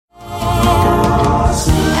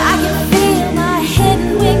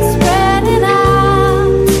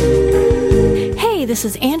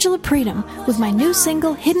This is Angela Preedom with my new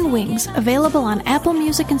single, Hidden Wings, available on Apple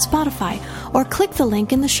Music and Spotify, or click the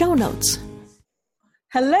link in the show notes.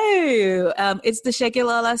 Hello, it's the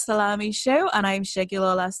Shegilala Salami Show, and I'm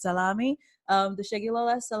Shegilala Salami. The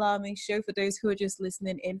Shegilala Salami Show, for those who are just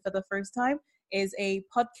listening in for the first time, is a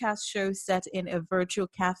podcast show set in a virtual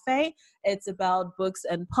cafe. It's about books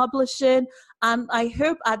and publishing, and I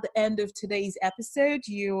hope at the end of today's episode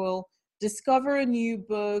you will discover a new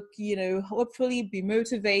book, hopefully be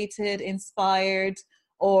motivated, inspired,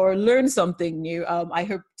 or learn something new. I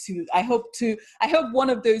hope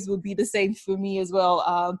one of those will be the same for me as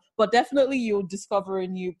well. But definitely you'll discover a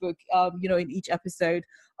new book, in each episode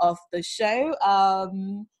of the show.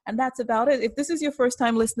 And that's about it. If this is your first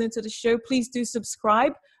time listening to the show, please do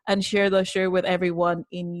subscribe and share the show with everyone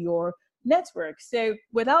in your network. So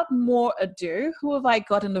without more ado, who have I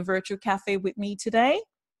got in the virtual cafe with me today?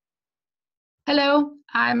 Hello,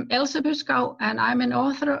 I'm Elsa Byskov, and I'm an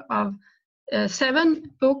author of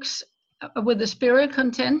 7 books with a spirit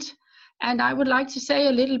content. And I would like to say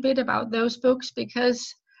a little bit about those books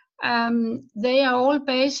because they are all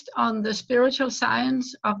based on the spiritual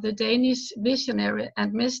science of the Danish visionary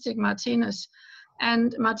and mystic Martinus.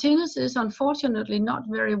 And Martinus is unfortunately not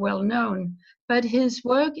very well known, but his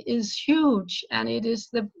work is huge, and it is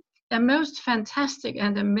the most fantastic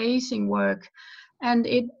and amazing work. And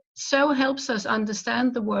it so helps us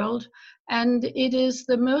understand the world, and it is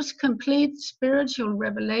the most complete spiritual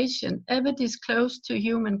revelation ever disclosed to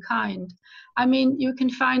humankind. I mean, you can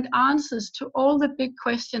find answers to all the big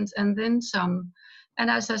questions and then some. And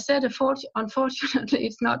as I said, unfortunately,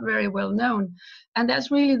 it's not very well known. And that's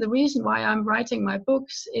really the reason why I'm writing my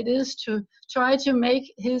books. It is to try to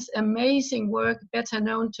make his amazing work better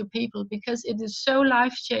known to people, because it is so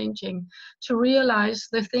life-changing to realize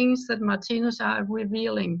the things that Martinus are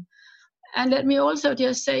revealing. And let me also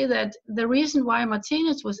just say that the reason why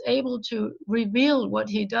Martinus was able to reveal what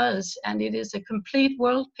he does, and it is a complete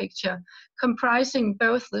world picture comprising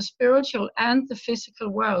both the spiritual and the physical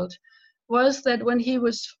world, was that when he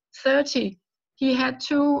was 30, he had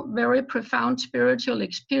 2 very profound spiritual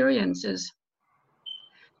experiences,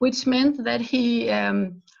 which meant that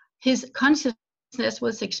his consciousness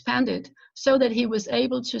was expanded so that he was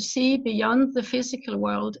able to see beyond the physical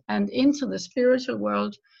world and into the spiritual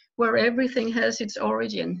world, where everything has its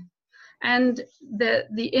origin. And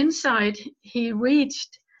the insight he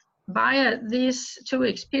reached via these 2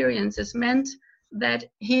 experiences meant that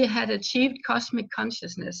he had achieved cosmic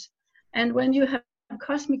consciousness. And when you have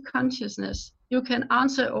cosmic consciousness, you can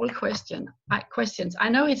answer all questions. I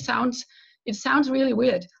know it sounds really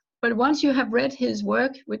weird, but once you have read his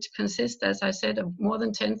work, which consists, as I said, of more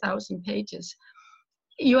than 10,000 pages,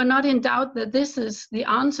 you are not in doubt that this is the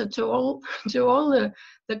answer to all the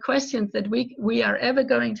questions that we are ever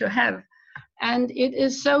going to have. And it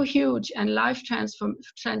is so huge and life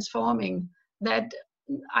transforming that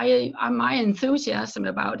my enthusiasm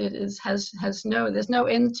about it there's no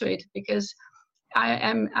end to it, because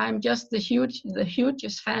I'm just the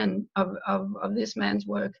hugest fan of this man's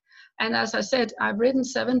work. And as I said, I've written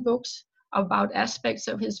 7 books about aspects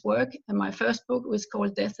of his work, and my first book was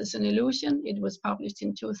called Death is an Illusion. It was published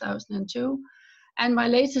in 2002, and my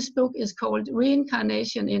latest book is called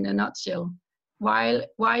Reincarnation in a Nutshell: why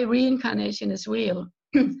reincarnation is real.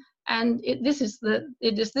 And it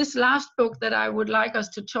is this last book that I would like us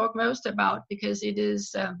to talk most about, because it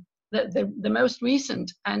is the most recent,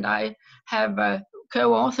 and I have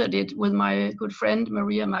co-authored it with my good friend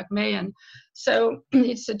Maria McMahon. So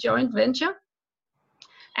it's a joint venture.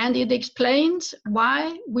 And it explains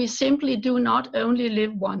why we simply do not only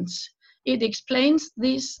live once. It explains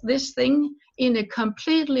this thing in a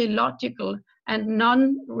completely logical and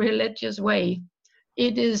non-religious way.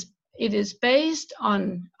 It is based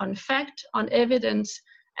on fact, on evidence,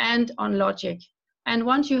 and on logic. And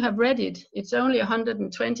once you have read it, it's only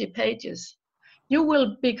 120 pages. You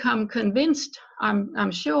will become convinced,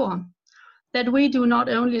 I'm sure, that we do not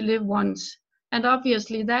only live once. And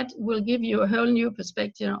obviously that will give you a whole new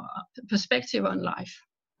perspective on life.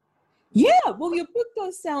 Yeah, well, your book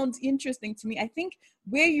does sound interesting to me. I think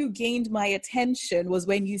where you gained my attention was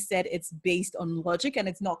when you said it's based on logic and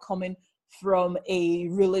it's not coming from a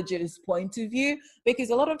religious point of view,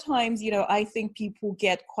 because a lot of times, I think people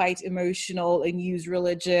get quite emotional and use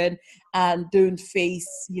religion and don't face,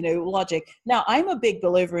 logic. Now, I'm a big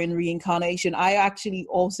believer in reincarnation. I actually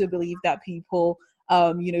also believe that people,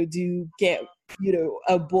 do get,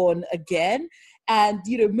 born again. And,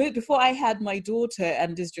 before I had my daughter,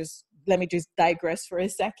 and let me just digress for a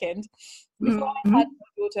second. Before I had my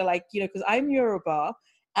daughter, because I'm Yoruba,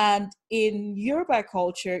 and in Yoruba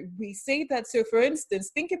culture, we say that, so for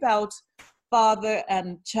instance, think about father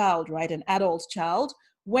and child, right? An adult child.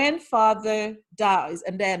 When father dies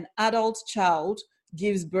and then adult child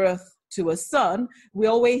gives birth to a son, we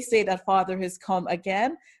always say that father has come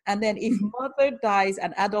again. And then if mother dies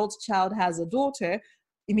and adult child has a daughter,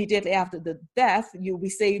 immediately after the death, we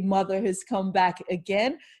say mother has come back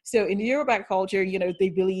again. So in the Yoruba culture, they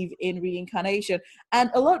believe in reincarnation.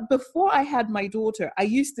 And a lot before I had my daughter, I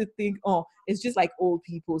used to think, oh, it's just like old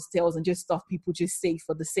people's tales and just stuff people just say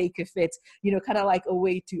for the sake of it, kind of like a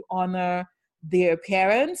way to honor their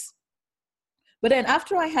parents. But then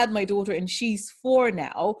after I had my daughter, and she's 4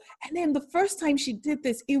 now, and then the first time she did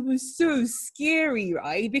this, it was so scary,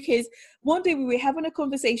 right? Because one day we were having a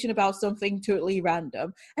conversation about something totally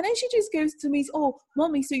random, and then she just goes to me, oh,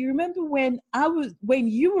 mommy, so you remember when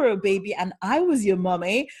you were a baby and I was your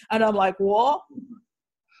mommy? And I'm like, what?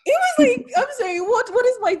 It was like, I'm saying, what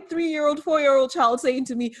is my 3-year-old, 4-year-old child saying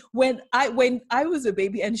to me when I was a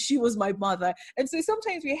baby and she was my mother? And so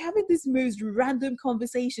sometimes we're having this most random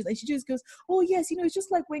conversations, and she just goes, oh yes, it's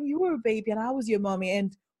just like when you were a baby and I was your mommy.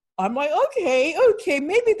 And I'm like, okay,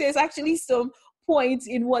 maybe there's actually some point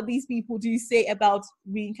in what these people do say about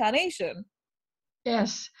reincarnation.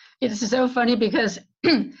 Yes, it's so funny because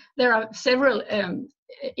there are several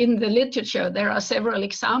in the literature. There are several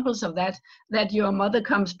examples of that your mother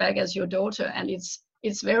comes back as your daughter, and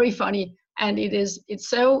it's very funny, and it's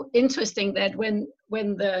so interesting that when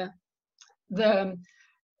the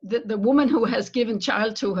woman who has given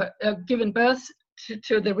birth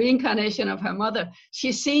to the reincarnation of her mother,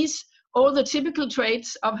 she sees all the typical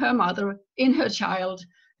traits of her mother in her child,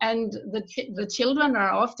 and the children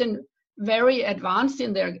are often very advanced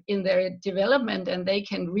in their development, and they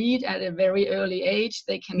can read at a very early age.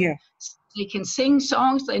 They can sing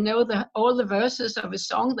songs. They know all the verses of a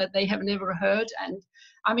song that they have never heard. And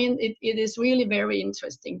I mean, it is really very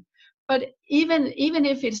interesting. But even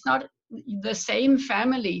if it's not the same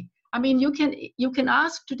family, I mean, you can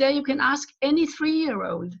ask today. You can ask any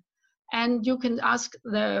 3-year-old, and you can ask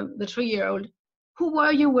the 3-year-old, who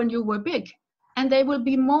were you when you were big? And they will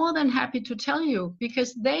be more than happy to tell you,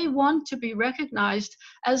 because they want to be recognized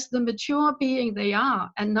as the mature being they are,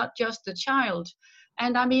 and not just a child.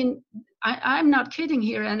 And I mean, I'm not kidding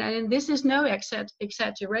here, and this is no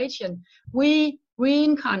exaggeration. We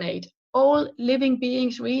reincarnate. All living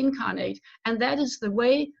beings reincarnate. And that is the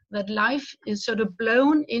way that life is sort of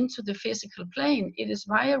blown into the physical plane. It is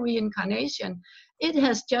via reincarnation. It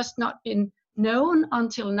has just not been known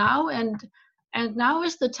until now. And now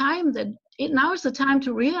is the time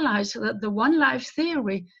to realize that the one life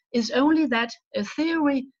theory is only a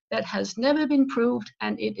theory that has never been proved,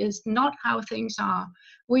 and it is not how things are.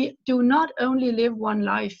 We do not only live one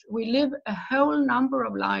life, we live a whole number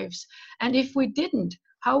of lives. And if we didn't,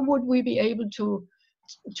 how would we be able to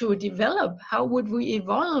develop? How would we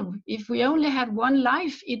evolve? If we only had one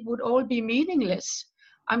life, it would all be meaningless.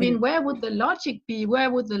 I mean, where would the logic be? Where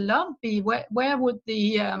would the love be? Where would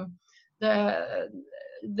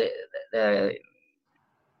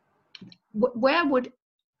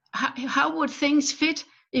how would things fit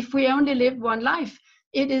if we only lived one life?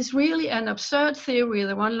 It is really an absurd theory,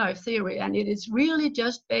 the one life theory, and it is really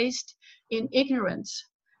just based in ignorance.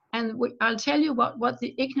 And I'll tell you what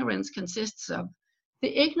the ignorance consists of.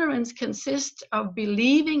 The ignorance consists of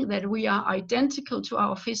believing that we are identical to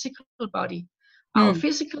our physical body. Our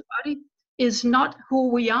physical body is not who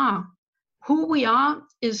we are. Who we are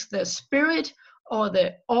is the spirit, or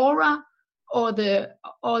the aura, or the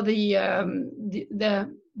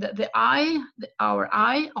I, our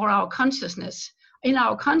I, or our consciousness. In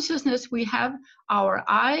our consciousness, we have our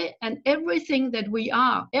I, and everything that we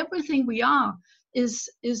are, is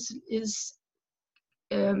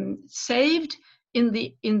saved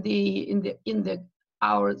in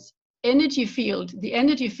our energy field, the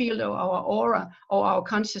energy field of our aura or our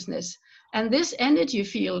consciousness. And this energy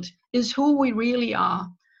field is who we really are.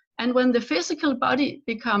 And when the physical body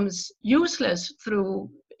becomes useless through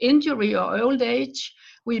injury or old age,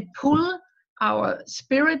 we pull our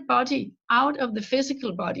spirit body out of the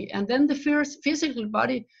physical body. And then the physical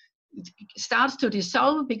body starts to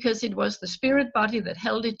dissolve, because it was the spirit body that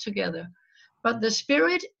held it together. But the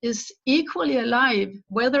spirit is equally alive,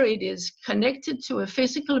 whether it is connected to a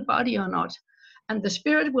physical body or not. And the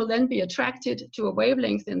spirit will then be attracted to a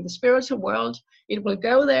wavelength in the spiritual world. It will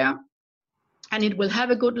go there, and it will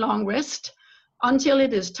have a good long rest until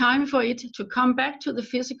it is time for it to come back to the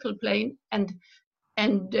physical plane and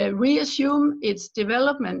reassume its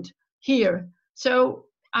development here. So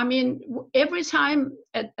I mean, every time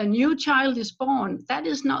a new child is born, that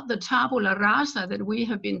is not the tabula rasa that we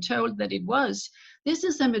have been told that it was. This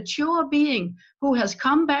is a mature being who has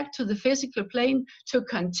come back to the physical plane to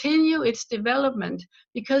continue its development,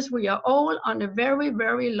 because we are all on a very,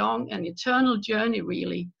 very long and eternal journey,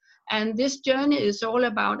 really. And this journey is all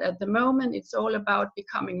about, at the moment, it's all about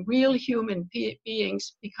becoming real human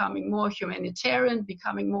beings, becoming more humanitarian,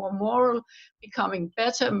 becoming more moral, becoming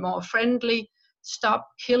better, more friendly, stop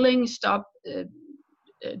killing, stop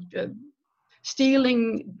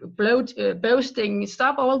stealing, boasting,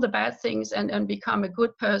 stop all the bad things, and become a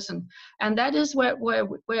good person. And that is where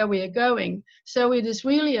we are going. So it is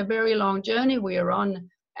really a very long journey we are on.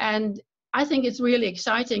 And I think it's really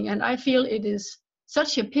exciting. And I feel it is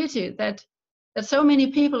such a pity that so many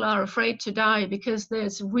people are afraid to die, because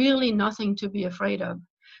there's really nothing to be afraid of.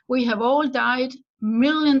 We have all died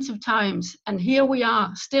millions of times, and here we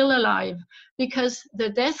are still alive, because the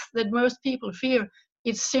death that most people fear,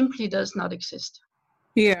 it simply does not exist.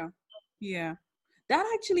 Yeah. That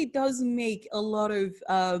actually does make a lot of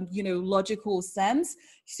logical sense.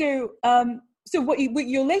 So what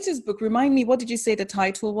your latest book, remind me, what did you say the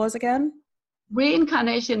title was again?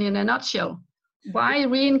 Reincarnation in a nutshell. Why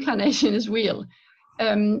reincarnation is real.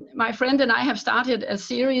 My friend and I have started a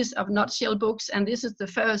series of nutshell books, and this is the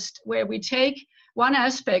first, where we take one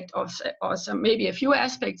aspect of, or some, maybe a few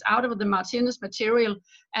aspects out of the Martinez material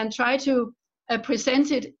and try to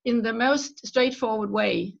present it in the most straightforward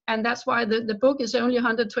way. And that's why the book is only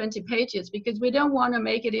 120 pages, because we don't want to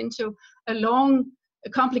make it into a long,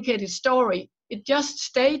 complicated story. It just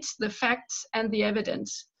states the facts and the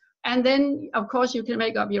evidence. And then, of course, you can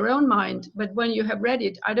make up your own mind. But when you have read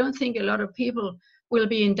it, I don't think a lot of people will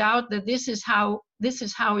be in doubt that this is how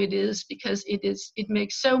it is, because it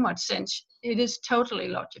makes so much sense. It is totally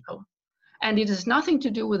logical. And it has nothing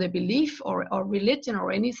to do with a belief or religion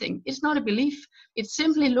or anything. It's not a belief. It's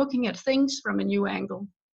simply looking at things from a new angle.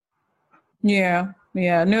 Yeah.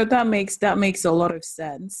 No, that makes a lot of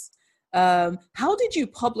sense. How did you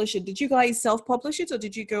publish it? Did you guys self-publish it, or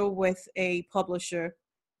did you go with a publisher?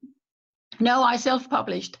 No, I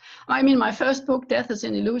self-published. I mean, my first book, Death is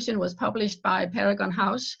an Illusion, was published by Paragon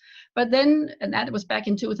House. But then, and that was back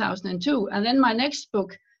in 2002. And then my next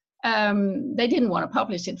book, they didn't want to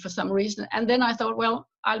publish it for some reason. And then I thought, well,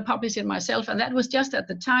 I'll publish it myself. And that was just at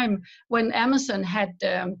the time when Amazon had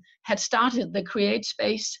started the Create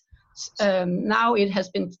Space. Now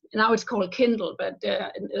it's called Kindle, but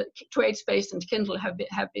Create Space and Kindle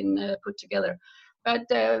have been put together. But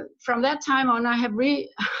from that time on, I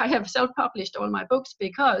have self-published all my books,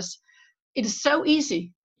 because it is so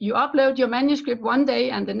easy. You upload your manuscript one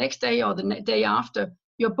day, and the next day or the day after,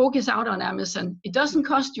 your book is out on Amazon. It doesn't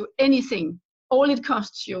cost you anything. All it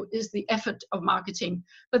costs you is the effort of marketing.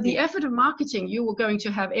 But the effort of marketing you were going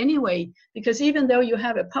to have anyway, because even though you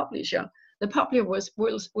have a publisher, the publisher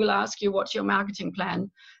will ask you what's your marketing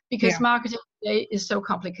plan, because marketing today is so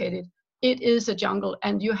complicated. It is a jungle,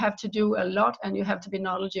 and you have to do a lot, and you have to be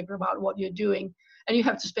knowledgeable about what you're doing, and you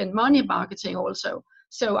have to spend money marketing also.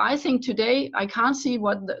 So I think today I can't see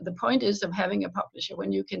what the point is of having a publisher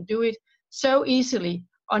when you can do it so easily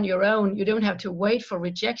on your own. You don't have to wait for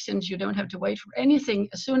rejections. You don't have to wait for anything.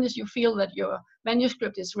 As soon as you feel that your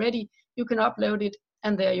manuscript is ready, you can upload it,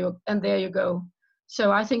 and there you go.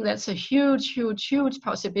 So I think that's a huge, huge, huge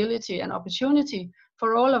possibility and opportunity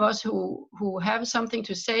for all of us who have something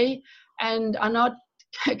to say and are not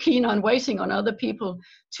keen on waiting on other people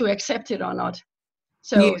to accept it or not.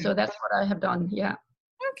 So that's what I have done. Yeah.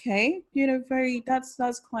 Okay,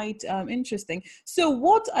 that's quite interesting.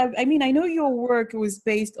 So I mean, I know your work was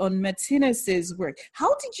based on Martinez's work.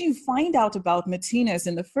 How did you find out about Martinez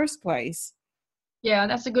in the first place? Yeah,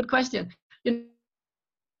 that's a good question.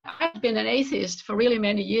 I've been an atheist for really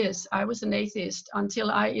many years. I was an atheist until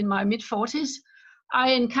in my mid-40s,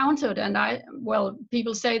 I encountered,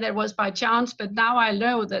 people say that was by chance, but now I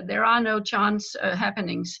know that there are no chance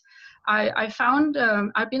happenings. I found,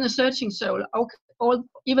 I've been a searching soul.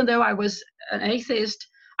 Even though I was an atheist,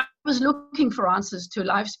 I was looking for answers to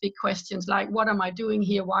life's big questions, like what am I doing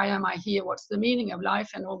here? Why am I here? What's the meaning of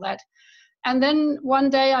life and all that? And then one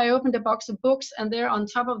day I opened a box of books, and there on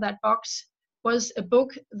top of that box was a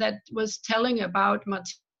book that was telling about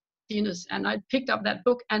Martinez. And I picked up that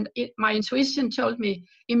book, and my intuition told me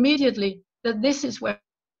immediately that this is where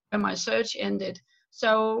my search ended.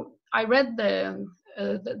 So I read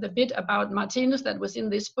the bit about Martinez that was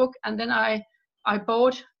in this book, and then I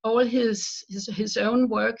bought all his own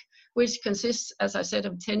work, which consists, as I said,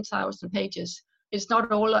 of 10,000 pages. It's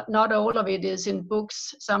not all of it is in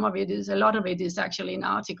books. A lot of it is actually in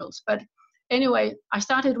articles. But anyway, I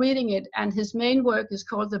started reading it, and his main work is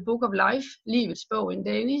called The Book of Life, Livets bog in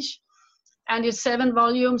Danish, and it's 7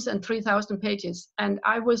 volumes and 3,000 pages. And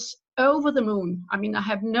I was over the moon. I mean, I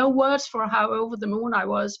have no words for how over the moon I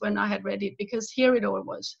was when I had read it, because here it all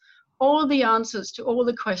was. All the answers to all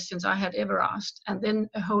the questions I had ever asked, and then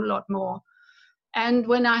a whole lot more. And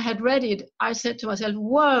when I had read it, I said to myself,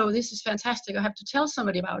 whoa, this is fantastic. I have to tell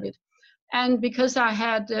somebody about it. And because I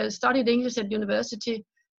had studied English at university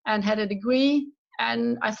and had a degree,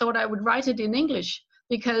 and I thought I would write it in English,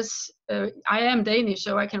 because I am Danish,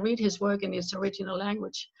 so I can read his work in its original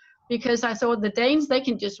language. Because I thought the Danes, they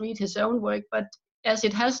can just read his own work, but as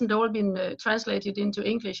it hasn't all been translated into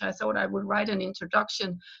English, I thought I would write an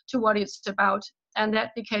introduction to what it's about. And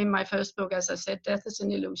that became my first book, as I said, Death is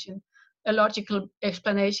an Illusion, a logical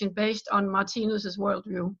explanation based on Martinus's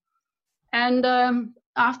worldview. And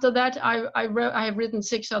after that, I have written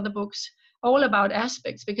 6 other books, all about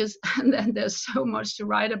aspects, because and there's so much to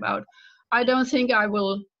write about. I don't think I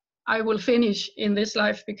will finish in this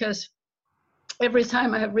life, because every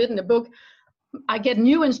time I have written a book, I get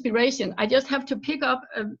new inspiration. I just have to pick up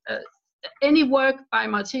any work by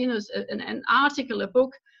Martinus, an article, a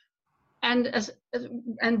book,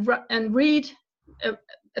 and read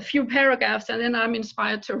a few paragraphs, and then I'm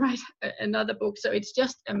inspired to write another book. So it's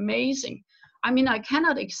just amazing. I mean, I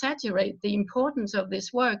cannot exaggerate the importance of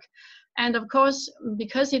this work. And of course,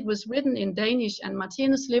 because it was written in Danish, and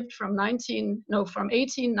Martinus lived from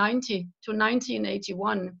 1890 to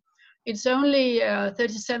 1981, it's only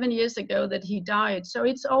 37 years ago that he died. So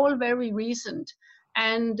it's all very recent.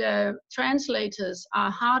 And translators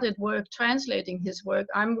are hard at work translating his work.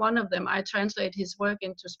 I'm one of them. I translate his work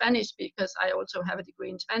into Spanish because I also have a degree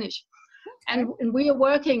in Spanish. Okay. And we are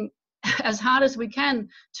working as hard as we can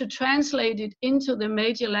to translate it into the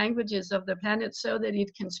major languages of the planet so that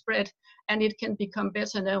it can spread and it can become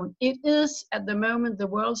better known. It is at the moment the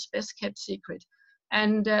world's best kept secret.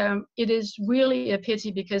 And it is really a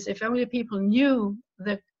pity, because if only people knew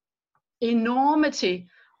the enormity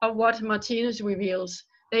of what Martinus reveals,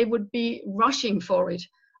 they would be rushing for it.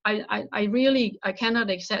 I cannot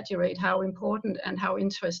exaggerate how important and how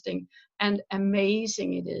interesting and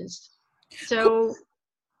amazing it is. So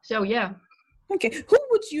yeah. Okay, who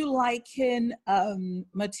would you liken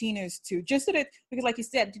Martinus to? Just so that, because like you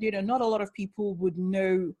said, not a lot of people would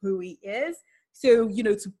know who he is. So,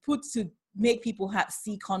 to make people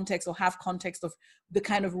see context or have context of the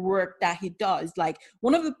kind of work that he does. Like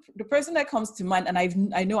one of the person that comes to mind, and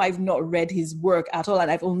I know I've not read his work at all, and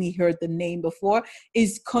I've only heard the name before,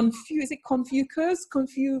 is Confucius?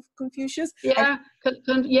 Yeah,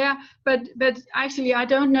 yeah, but actually I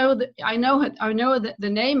don't know that. I know the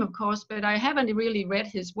name, of course, but I haven't really read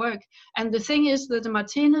his work. And the thing is that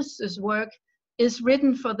Martinus's work is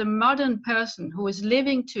written for the modern person who is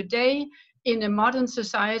living today in a modern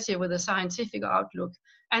society with a scientific outlook.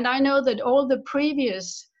 And I know that all the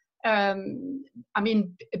previous,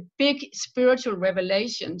 big spiritual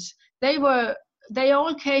revelations, they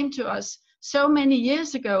all came to us so many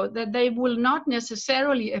years ago that they will not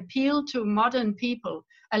necessarily appeal to modern people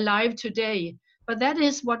alive today. But that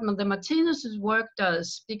is what the Martinus's work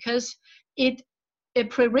does, because a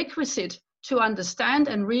prerequisite to understand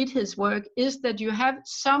and read his work is that you have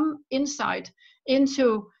some insight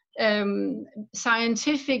into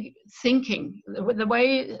scientific thinking, the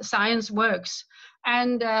way science works,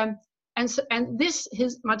 and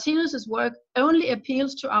Martinus's work only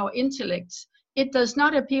appeals to our intellects. It does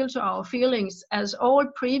not appeal to our feelings, as all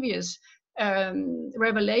previous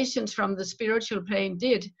revelations from the spiritual plane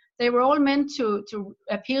did. They were all meant to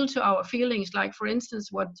appeal to our feelings. Like, for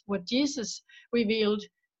instance, what Jesus revealed.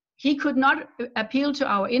 He could not appeal to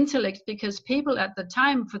our intellect, because people at the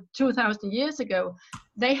time, for 2,000 years ago,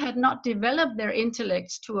 they had not developed their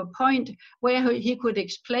intellects to a point where he could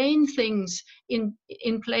explain things in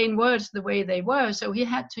plain words the way they were. So he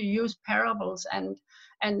had to use parables and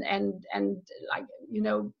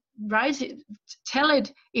write it, tell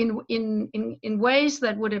it in ways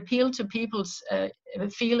that would appeal to people's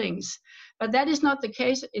feelings. But that is not the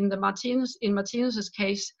case in Martinus's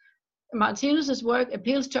case. Martinus's work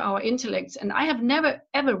appeals to our intellects, and I have never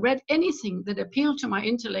ever read anything that appealed to my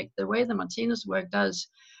intellect the way the Martinus work does.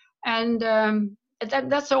 And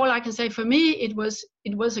that's all I can say. For me, it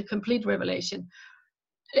was a complete revelation.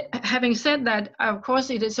 Having said that, of course,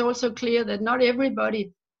 it is also clear that not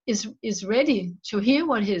everybody is ready to hear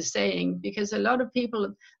what he's saying, because a lot of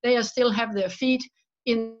people, they still have their feet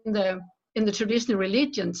in the traditional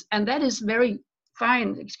religions, and that is very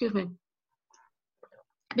fine. Excuse me.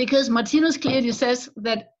 Because Martinus clearly says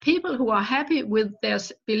that people who are happy with their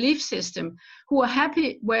belief system, who are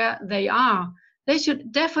happy where they are, they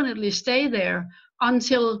should definitely stay there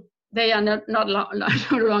until they are no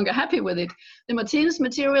longer happy with it. The Martinez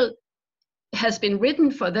material has been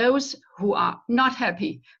written for those who are not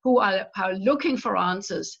happy, who are looking for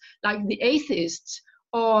answers, like the atheists,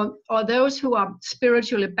 or those who are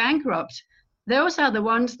spiritually bankrupt. Those are the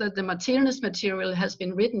ones that the Martinez material has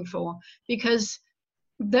been written for, because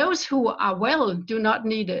those who are well do not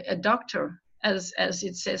need a doctor, as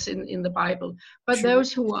it says in the Bible, but True.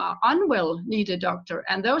 those who are unwell need a doctor,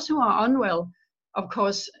 and those who are unwell, of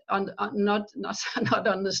course, not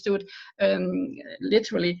understood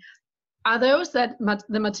literally, are those that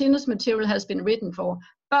the Martinez material has been written for.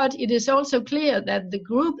 But it is also clear that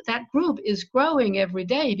that group is growing every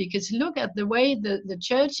day, because look at the way the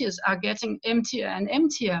churches are getting emptier and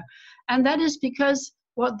emptier. And that is because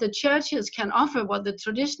what the churches can offer, what the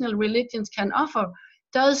traditional religions can offer,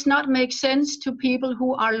 does not make sense to people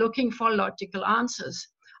who are looking for logical answers.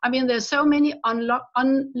 I mean, there's so many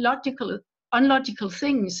unlogical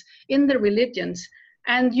things in the religions,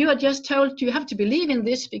 and you are just told you have to believe in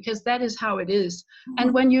this because that is how it is. Mm-hmm.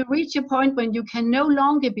 And when you reach a point when you can no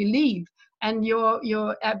longer believe, and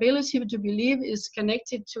your ability to believe is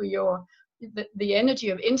connected to the energy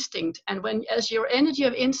of instinct, and as your energy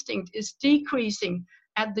of instinct is decreasing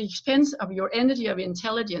at the expense of your energy of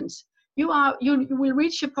intelligence, you will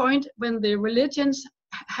reach a point when the religions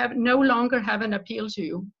no longer have an appeal to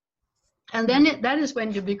you. And then that is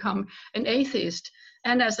when you become an atheist.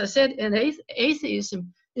 And as I said,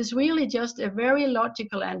 atheism is really just a very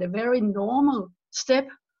logical and a very normal step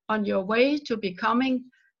on your way to becoming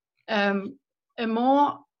a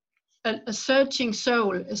searching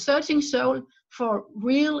soul for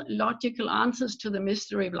real logical answers to the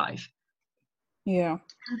mystery of life. Yeah.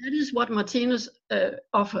 And that is what Martinez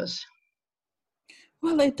offers.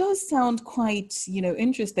 Well, it does sound quite,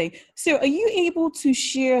 interesting. So are you able to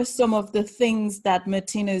share some of the things that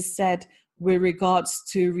Martinez said with regards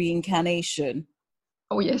to reincarnation?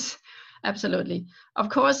 Oh, yes, absolutely. Of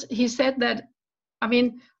course, he said that, I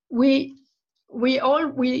mean, who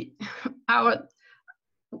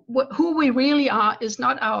we really are is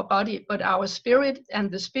not our body, but our spirit, and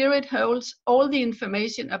the spirit holds all the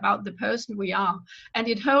information about the person we are. And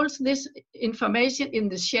it holds this information in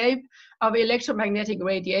the shape of electromagnetic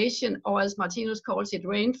radiation, or as Martinez calls it,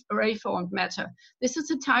 ray-formed matter. This is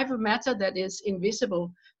a type of matter that is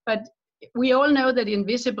invisible, but we all know that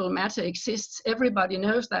invisible matter exists. Everybody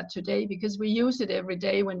knows that today because we use it every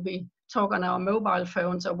day when we talk on our mobile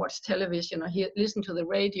phones or watch television or listen to the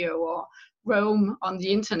radio or roam on the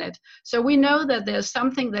internet. So we know that there's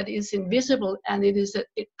something that is invisible, and it is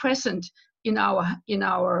present in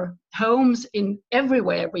our homes, in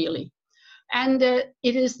everywhere really. And it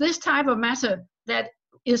is this type of matter that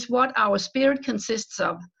is what our spirit consists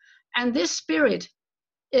of. And this spirit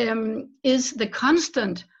is the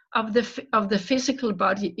constant of the physical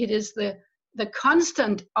body. It is the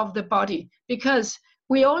constant of the body, because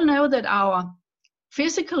we all know that our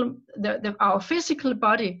physical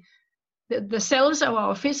body, the cells of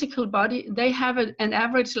our physical body, they have an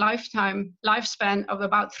average lifespan of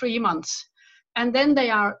about 3 months, and then they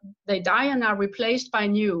die and are replaced by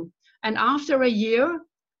new. And after a year,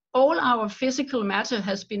 all our physical matter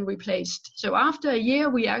has been replaced. So after a year,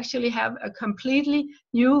 we actually have a completely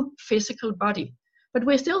new physical body, but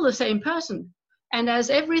we're still the same person. And as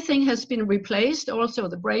everything has been replaced, also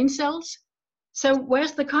the brain cells, so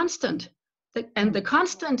where's the constant? The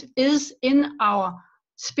constant is in our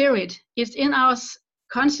spirit. It's in our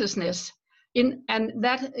consciousness. And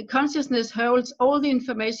that consciousness holds all the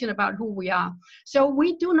information about who we are. So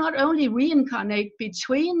we do not only reincarnate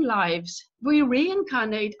between lives, we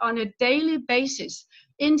reincarnate on a daily basis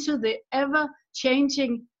into the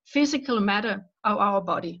ever-changing physical matter of our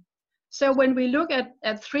body. So when we look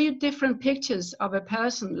at 3 different pictures of a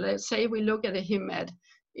person, let's say we look at him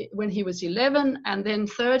when he was 11, and then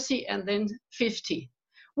 30, and then 50.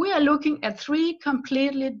 We are looking at 3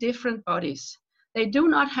 completely different bodies. They do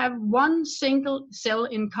not have one single cell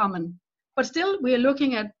in common, but still we are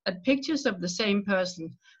looking at pictures of the same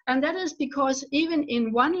person. And that is because even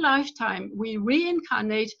in one lifetime, we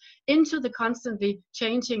reincarnate into the constantly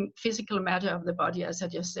changing physical matter of the body, as I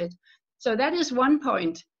just said. So that is one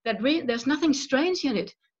point, that there's nothing strange in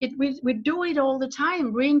it. We do it all the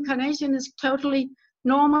time. Reincarnation is totally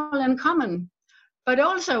normal and common. But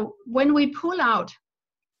also, when we pull out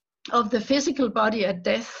of the physical body at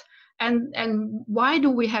death, and why do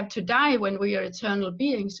we have to die when we are eternal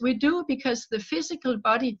beings? We do because the physical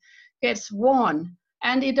body gets worn.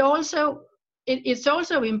 And it's also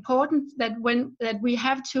important that we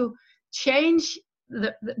have to change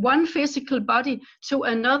the one physical body to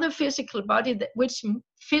another physical body which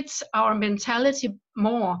fits our mentality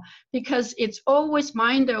more, because it's always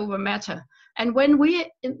mind over matter. And when we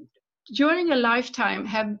during a lifetime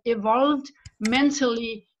have evolved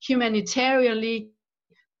mentally, humanitarianly,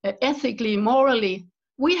 ethically, morally,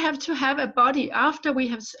 we have to have a body. After we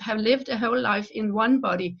have lived a whole life in one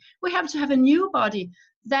body, we have to have a new body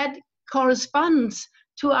that corresponds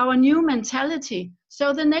to our new mentality.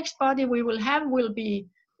 So the next body we will have will be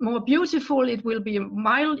more beautiful, it will be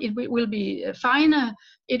mild, it will be finer,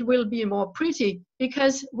 it will be more pretty,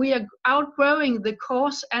 because we are outgrowing the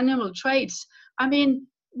coarse animal traits. I mean,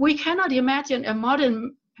 we cannot imagine a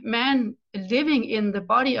modern man living in the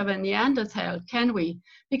body of a Neanderthal, can we?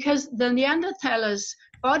 Because the Neanderthaler's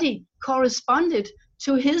body corresponded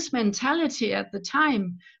to his mentality at the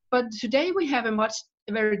time. But today we have a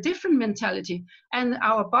very different mentality, and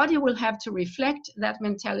our body will have to reflect that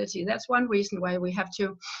mentality. That's one reason why we have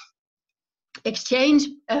to exchange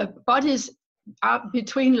bodies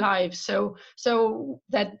between lives, so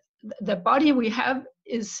that the body we have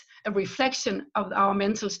is a reflection of our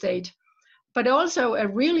mental state. But also a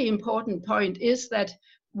really important point is that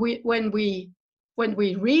when we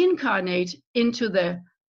reincarnate into the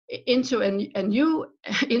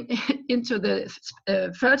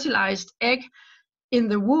fertilized egg in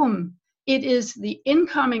the womb, it is the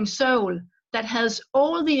incoming soul that has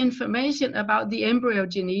all the information about the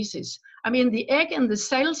embryogenesis. I mean, the egg and the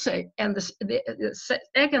cell and the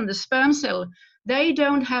egg and the sperm cell, they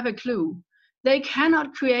don't have a clue. They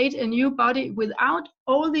cannot create a new body without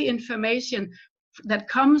all the information that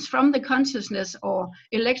comes from the consciousness or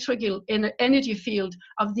electrical energy field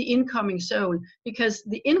of the incoming soul, because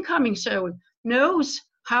the incoming soul knows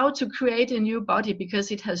how to create a new body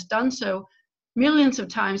because it has done so millions of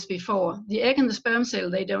times before. The egg and the sperm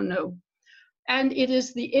cell, they don't know. And it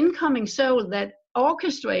is the incoming soul that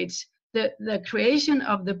orchestrates the creation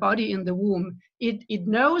of the body in the womb. It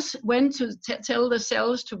knows when to tell the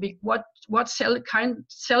cells to be what cell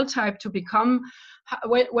type to become,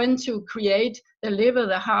 when to create the liver,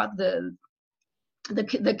 the heart,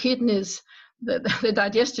 the kidneys, the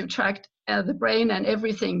digestive tract, the brain, and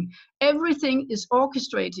everything. Everything is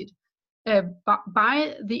orchestrated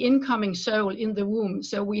by the incoming soul in the womb.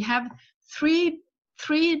 So we have three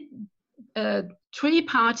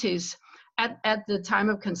parties at the time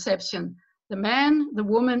of conception: the man, the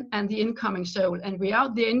woman, and the incoming soul. And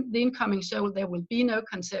without the incoming soul, there will be no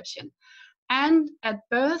conception. And at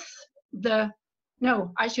birth,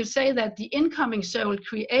 I should say that the incoming soul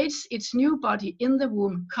creates its new body in the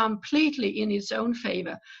womb completely in its own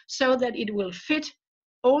favor, so that it will fit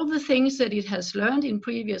all the things that it has learned in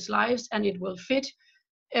previous lives, and it will fit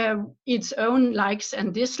its own likes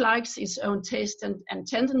and dislikes, its own taste and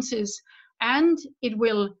tendencies, and it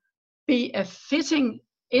will be a fitting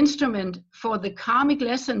instrument for the karmic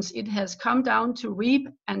lessons it has come down to reap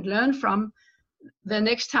and learn from the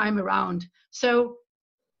next time around. So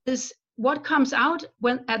what comes out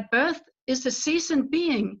when at birth is a seasoned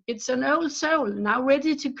being. It's an old soul now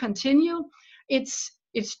ready to continue its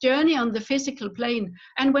journey on the physical plane.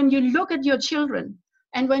 And when you look at your children,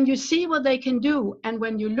 and when you see what they can do, and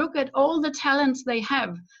when you look at all the talents they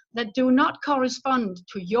have that do not correspond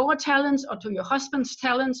to your talents or to your husband's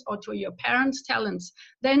talents or to your parents' talents,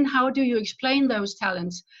 then how do you explain those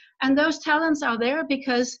talents? And those talents are there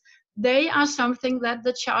because they are something that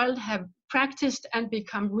the child have practiced and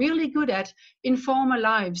become really good at in former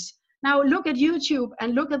lives. Now look at YouTube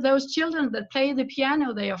and look at those children that play the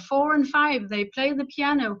piano. They are 4 and 5. They play the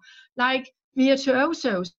piano like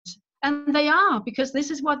virtuosos. And they are, because this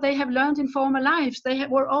is what they have learned in former lives. They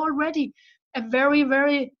were already very,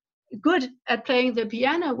 very good at playing the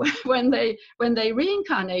piano when they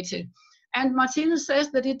reincarnated. And Martinez says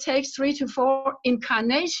that it takes 3 to 4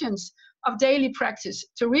 incarnations of daily practice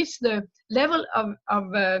to reach the level of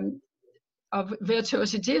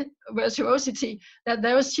virtuosity that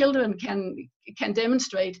those children can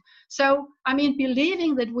demonstrate. So, I mean,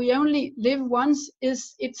 believing that we only live once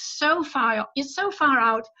it's so far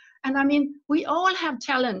out. And I mean, we all have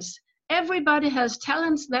talents. Everybody has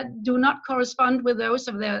talents that do not correspond with those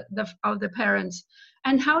of the parents.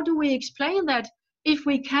 And how do we explain that if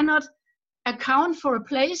we cannot account for a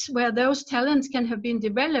place where those talents can have been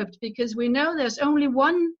developed? Because we know there's only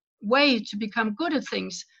one way to become good at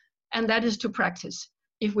things, and that is to practice.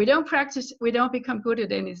 If we don't practice, we don't become good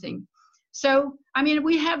at anything. So, I mean,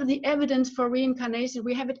 we have the evidence for reincarnation.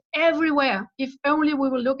 We have it everywhere, if only we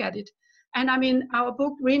will look at it. And I mean, our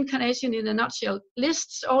book, Reincarnation in a Nutshell,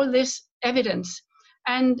 lists all this evidence.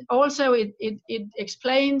 And also it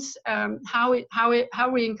explains how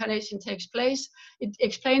reincarnation takes place. It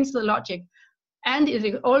explains the logic. And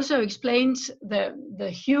it also explains the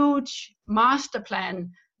huge master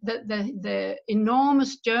plan, the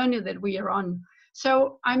enormous journey that we are on.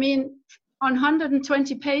 So, I mean, on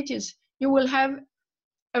 120 pages, you will have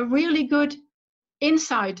a really good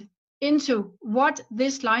insight into what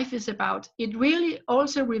this life is about. It really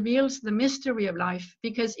also reveals the mystery of life,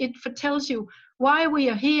 because it tells you why we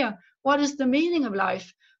are here, what is the meaning of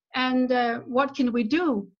life, and what can we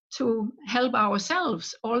do to help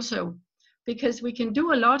ourselves also, because we can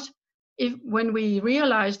do a lot when we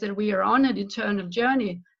realize that we are on an eternal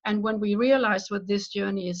journey, and when we realize what this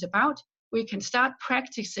journey is about, we can start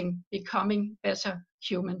practicing becoming better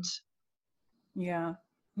humans. Yeah.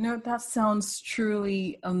 No, that sounds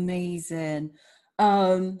truly amazing.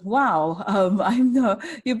 Wow. I'm not,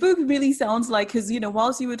 your book really sounds like, because, you know,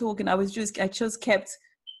 whilst you were talking, I just kept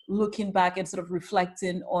looking back and sort of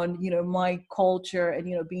reflecting on, you know, my culture and,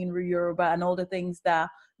 you know, being Yoruba and all the things that,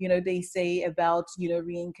 you know, they say about, you know,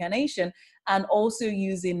 reincarnation, and also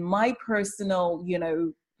using my personal, you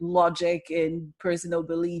know, logic and personal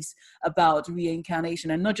beliefs about reincarnation,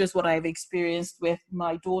 and not just what I've experienced with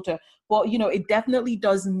my daughter. But, you know, it definitely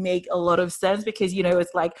does make a lot of sense, because, you know,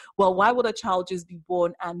 it's like, well, why would a child just be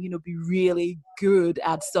born and, you know, be really good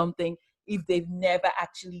at something if they've never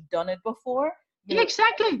actually done it before? You know,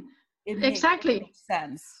 Exactly. it Exactly. makes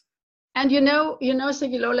sense. And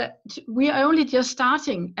Segilola, we are only just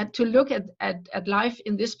starting to look at life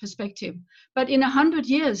in this perspective. But in 100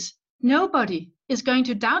 years, nobody is going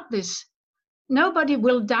to doubt this. Nobody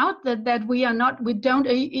will doubt that we don't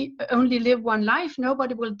only live one life.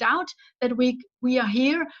 Nobody will doubt that we are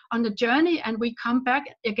here on the journey, and we come back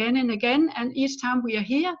again and again. And each time we are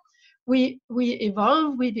here, we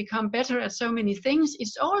evolve, we become better at so many things.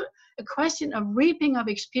 It's all a question of reaping of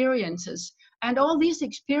experiences. And all these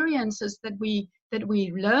experiences that we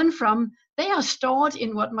learn from, they are stored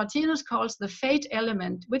in what Martinus calls the fate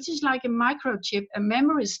element, which is like a microchip, a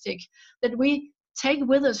memory stick that we take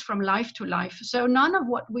with us from life to life. So none of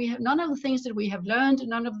the things that we have learned,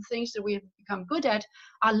 none of the things that we have become good at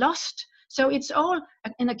are lost. So it's all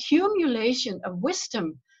an accumulation of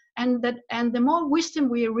wisdom. And the more wisdom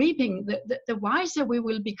we are reaping, the wiser we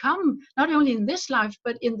will become, not only in this life,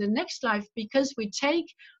 but in the next life, because we take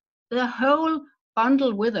the whole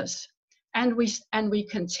bundle with us. And we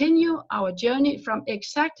continue our journey from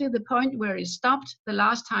exactly the point where it stopped the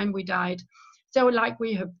last time we died. So like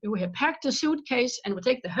we have packed a suitcase, and we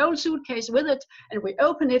take the whole suitcase with it, and we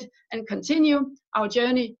open it and continue our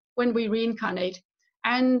journey when we reincarnate.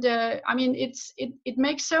 And I mean, it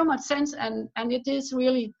makes so much sense, and it is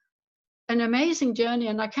really an amazing journey.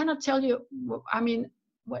 And I cannot tell you, I mean,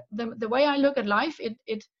 the way I look at life,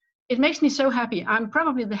 it makes me so happy. I'm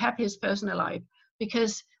probably the happiest person alive,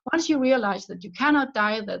 because once you realize that you cannot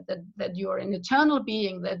die, that you are an eternal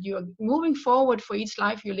being, that you are moving forward for each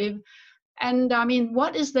life you live. And I mean,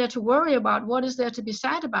 what is there to worry about? What is there to be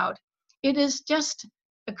sad about? It is just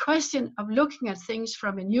a question of looking at things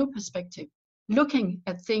from a new perspective, looking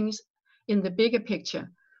at things in the bigger picture.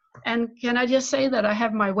 And can I just say that I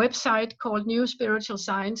have my website called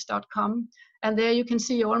newspiritualscience.com, and there you can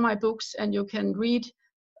see all my books, and you can read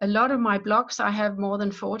a lot of my blogs. I have more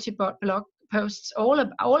than 40 blog posts,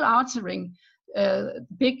 all answering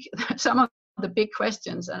some of the big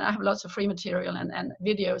questions, and I have lots of free material and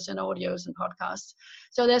videos and audios and podcasts.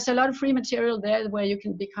 So there's a lot of free material there where you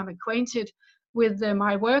can become acquainted with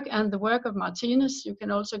my work and the work of Martinus. You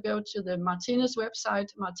can also go to the Martinus website,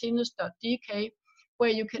 martinus.dk, where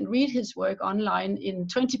you can read his work online in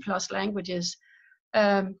 20 plus languages.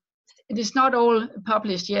 It is not all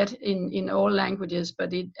published yet in all languages,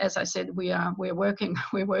 but as I said, we're working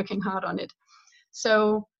hard on it.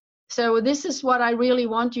 So this is what I really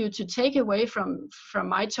want you to take away from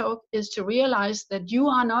my talk, is to realize that you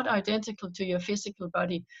are not identical to your physical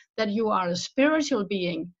body, that you are a spiritual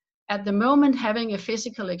being at the moment having a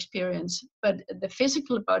physical experience, but the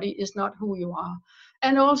physical body is not who you are.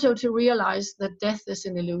 And also to realize that death is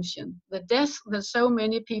an illusion. The death that so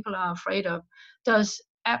many people are afraid of does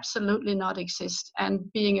absolutely not exist. And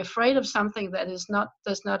being afraid of something that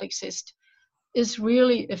does not exist is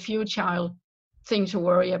really a futile thing to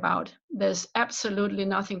worry about. There's absolutely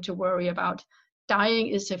nothing to worry about. Dying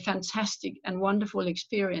is a fantastic and wonderful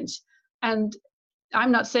experience. And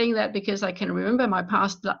I'm not saying that because I can remember my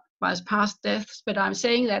past deaths, but I'm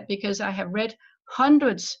saying that because I have read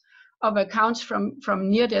hundreds of accounts from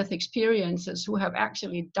near-death experiences who have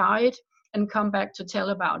actually died and come back to tell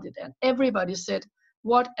about it. And everybody said,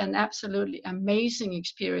 what an absolutely amazing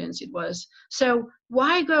experience it was. So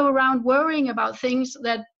why go around worrying about things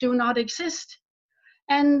that do not exist?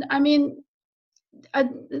 And I mean,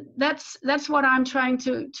 that's what I'm trying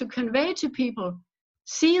to convey to people.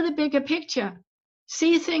 See the bigger picture,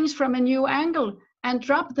 see things from a new angle, and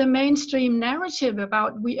drop the mainstream narrative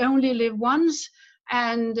about we only live once,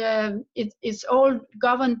 and it's all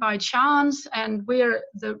governed by chance, and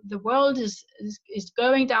the world is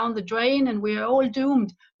going down the drain, and we're all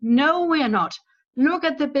doomed. No, we're not. Look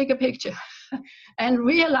at the bigger picture and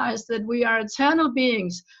realize that we are eternal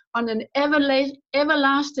beings on an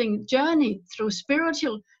everlasting journey through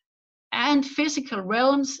spiritual and physical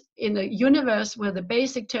realms in a universe where the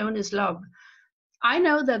basic tone is love. I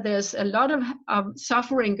know that there's a lot of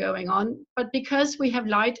suffering going on, but because we have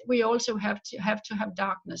light, we also have to have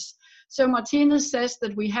darkness. So Martinez says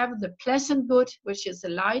that we have the pleasant good, which is the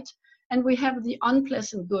light, and we have the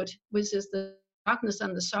unpleasant good, which is the darkness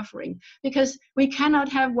and the suffering, because we cannot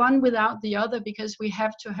have one without the other, because we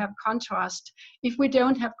have to have contrast. If we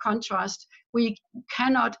don't have contrast, we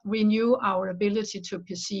cannot renew our ability to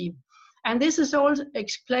perceive. And this is all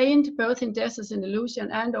explained both in Death is an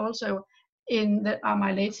Illusion and also in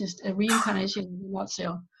my latest Reincarnation in a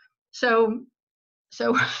Nutshell. So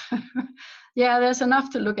yeah, there's enough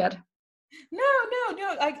to look at. No,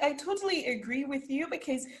 I totally agree with you,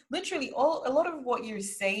 because literally a lot of what you're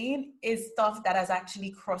saying is stuff that has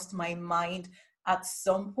actually crossed my mind at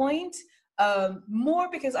some point. More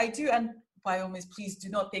because I do, and by all means, please do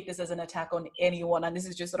not take this as an attack on anyone. And this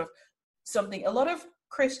is just sort of something, a lot of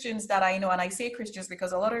Christians that I know, and I say Christians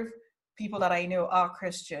because a lot of people that I know are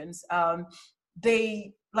Christians,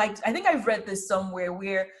 they like, I think I've read this somewhere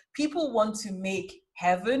where people want to make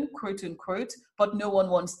heaven, quote unquote, but no one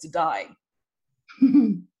wants to die.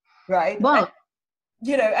 Right? Well,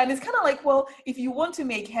 and, and it's kind of like, well, if you want to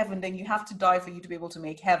make heaven, then you have to die for you to be able to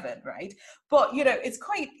make heaven, right? But, it's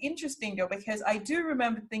quite interesting though, because I do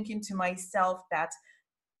remember thinking to myself that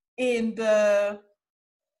in the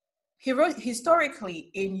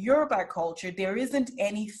historically in Yoruba culture, there isn't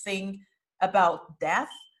anything about death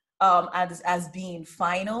as being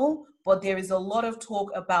final, but there is a lot of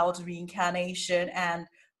talk about reincarnation and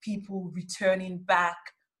people returning back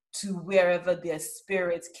to wherever their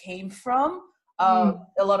spirits came from a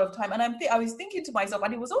lot of time. And I was thinking to myself,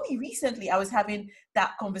 and it was only recently I was having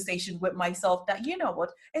that conversation with myself, that, you know what,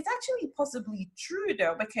 it's actually possibly true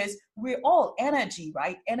though, because we're all energy,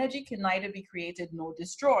 right? Energy can neither be created nor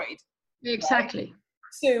destroyed. Exactly. Right?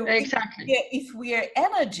 So exactly. if we're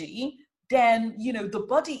energy, then, the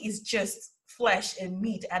body is just flesh and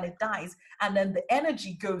meat, and it dies, and then the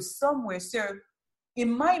energy goes somewhere. So in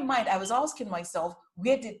my mind, I was asking myself,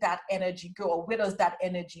 where did that energy go, or where does that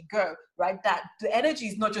energy go, right? That the energy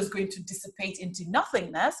is not just going to dissipate into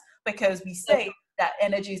nothingness, because we say that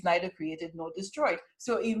energy is neither created nor destroyed.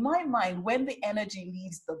 So in my mind, when the energy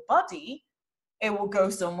leaves the body, it will go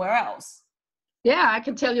somewhere else. Yeah, I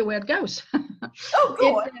can tell you where it goes. Oh,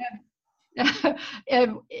 go on.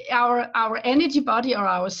 Our energy body or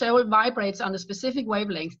our soul vibrates on a specific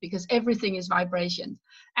wavelength, because everything is vibration.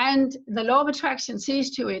 And the law of attraction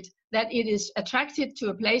sees to it that it is attracted to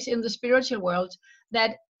a place in the spiritual world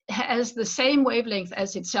that has the same wavelength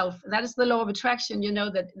as itself. That is the law of attraction.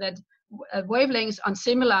 That wavelengths on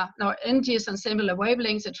energies on similar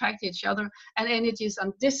wavelengths attract each other, and energies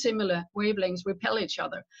on dissimilar wavelengths repel each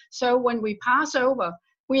other. So when we pass over,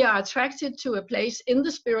 we are attracted to a place in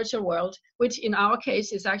the spiritual world, which in our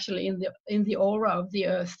case is actually in the aura of the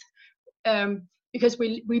earth, because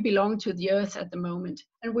we belong to the earth at the moment,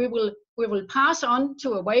 and we will pass on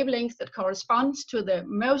to a wavelength that corresponds to the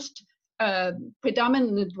most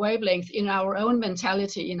predominant wavelength in our own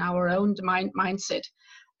mentality, in our own mindset.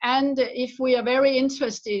 And if we are very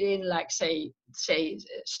interested in, like, say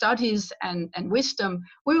studies and wisdom,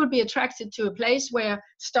 we will be attracted to a place where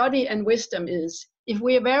study and wisdom is. If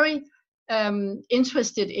we are very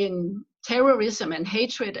interested in terrorism and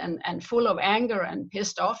hatred and full of anger and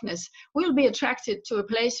pissed offness, we'll be attracted to a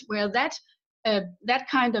place where that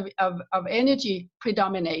kind of energy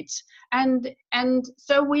predominates. And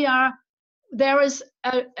so there is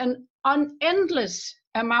an endless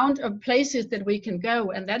amount of places that we can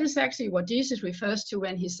go, and that is actually what Jesus refers to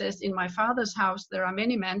when he says, in my Father's house there are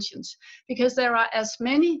many mansions, because there are as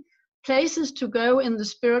many places to go in the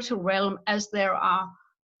spiritual realm as there are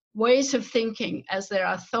ways of thinking, as there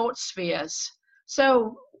are thought spheres.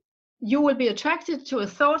 So you will be attracted to a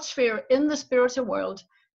thought sphere in the spiritual world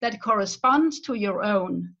that corresponds to your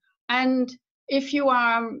own. And if you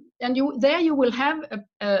are, you will have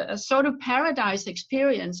a sort of paradise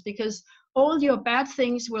experience, because all your bad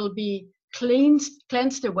things will be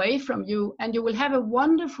cleansed away from you, and you will have a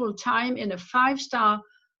wonderful time in a 5-star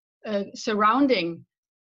surrounding,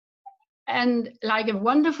 and like a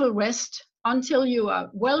wonderful rest until you are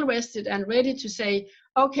well rested and ready to say,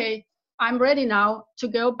 okay, I'm ready now to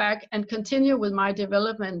go back and continue with my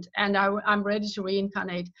development, and I'm ready to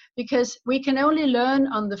reincarnate. Because we can only learn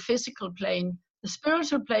on the physical plane. The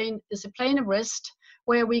spiritual plane is a plane of rest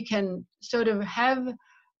where we can sort of have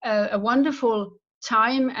a wonderful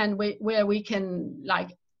time, and where we can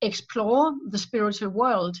like explore the spiritual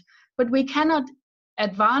world. But we cannot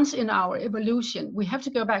advance in our evolution. We have to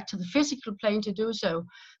go back to the physical plane to do so.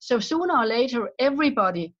 So sooner or later,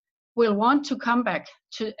 everybody will want to come back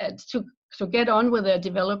to get on with their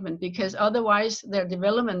development, because otherwise their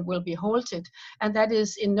development will be halted, and that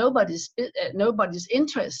is in nobody's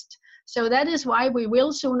interest. So that is why we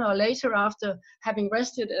will sooner or later, after having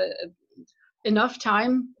rested enough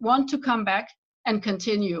time, want to come back and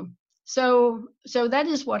continue. So that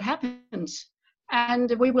is what happens.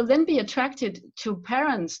 And we will then be attracted to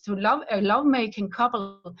parents, to a love-making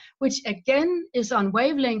couple, which again is on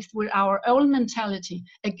wavelength with our old mentality.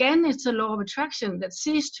 Again, it's a law of attraction that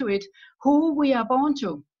sees to it who we are born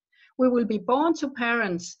to. We will be born to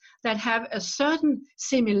parents that have a certain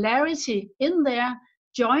similarity in their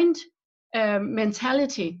joint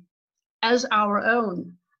mentality as our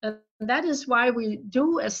own. And that is why we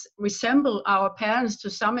do resemble our parents to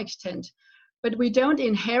some extent. But we don't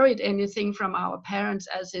inherit anything from our parents,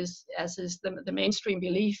 as is the mainstream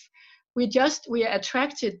belief. We are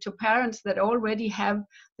attracted to parents that already have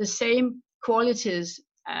the same qualities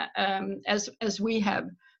as we have.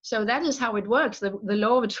 So that is how it works. The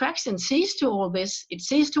law of attraction sees to all this. It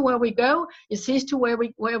sees to where we go. It sees to where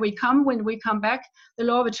we come when we come back. The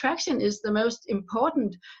law of attraction is the most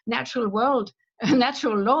important natural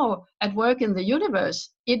law at work in the universe.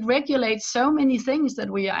 It regulates so many things that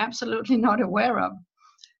we are absolutely not aware of.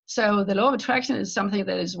 So the law of attraction is something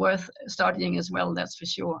that is worth studying as well, that's for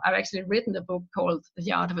sure. I've actually written a book called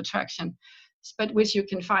The Art of Attraction, but which you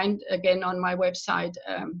can find again on my website,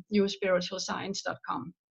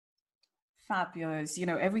 newspiritualscience.com. Fabulous.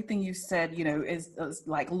 Everything you said, is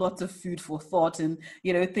like lots of food for thought, and,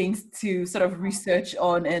 things to sort of research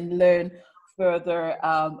on and learn further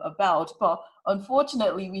about. But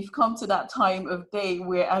unfortunately, we've come to that time of day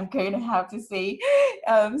where I'm going to have to say,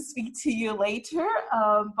 speak to you later.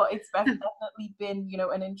 But it's definitely been,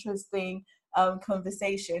 an interesting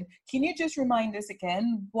conversation. Can you just remind us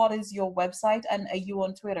again, what is your website, and are you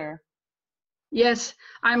on Twitter? Yes,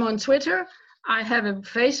 I'm on Twitter. I have a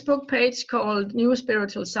Facebook page called New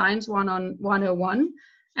Spiritual Science 101,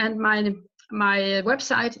 and my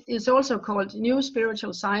website is also called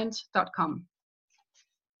newspiritualscience.com.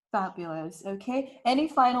 Fabulous. Okay. Any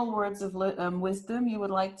final words of wisdom you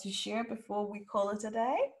would like to share before we call it a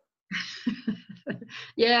day?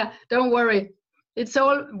 Yeah, don't worry. It's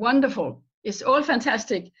all wonderful. It's all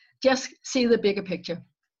fantastic. Just see the bigger picture.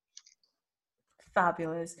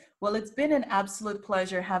 Fabulous. Well, it's been an absolute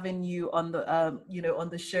pleasure having you on the on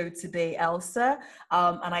the show today, Elsa.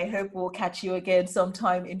 And I hope we'll catch you again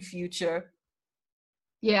sometime in future.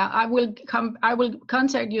 Yeah, I will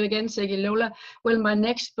contact you again, Segilola, when my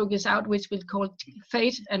next book is out, which will be called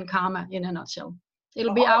Fate and Karma in a Nutshell.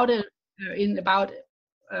 It'll be out in about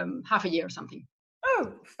half a year or something.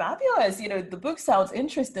 Oh, fabulous. The book sounds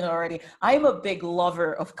interesting already. I'm a big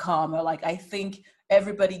lover of karma. Like, I think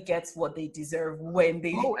everybody gets what they deserve when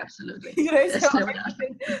they... Oh, absolutely. So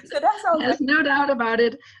that sounds... There's no doubt about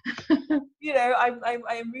it.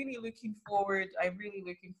 I'm really looking forward. I'm really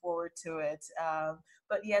looking forward to it.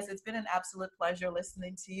 But yes, it's been an absolute pleasure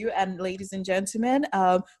listening to you. And ladies and gentlemen,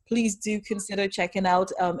 please do consider checking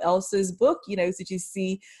out Elsa's book, to just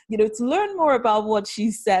see, to learn more about what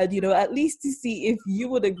she said, at least to see if you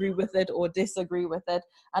would agree with it or disagree with it.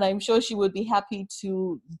 And I'm sure she would be happy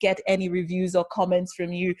to get any reviews or comments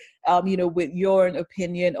from you, with your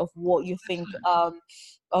opinion of what you think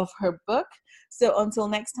of her book. So until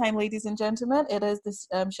next time, ladies and gentlemen, it is this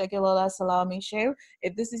Segilola Salami show.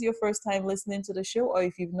 If this is your first time listening to the show, or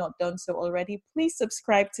if you've not done so already, please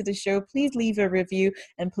subscribe to the show. Please leave a review,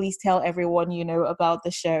 and please tell everyone you know about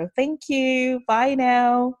the show. Thank you. Bye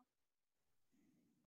now.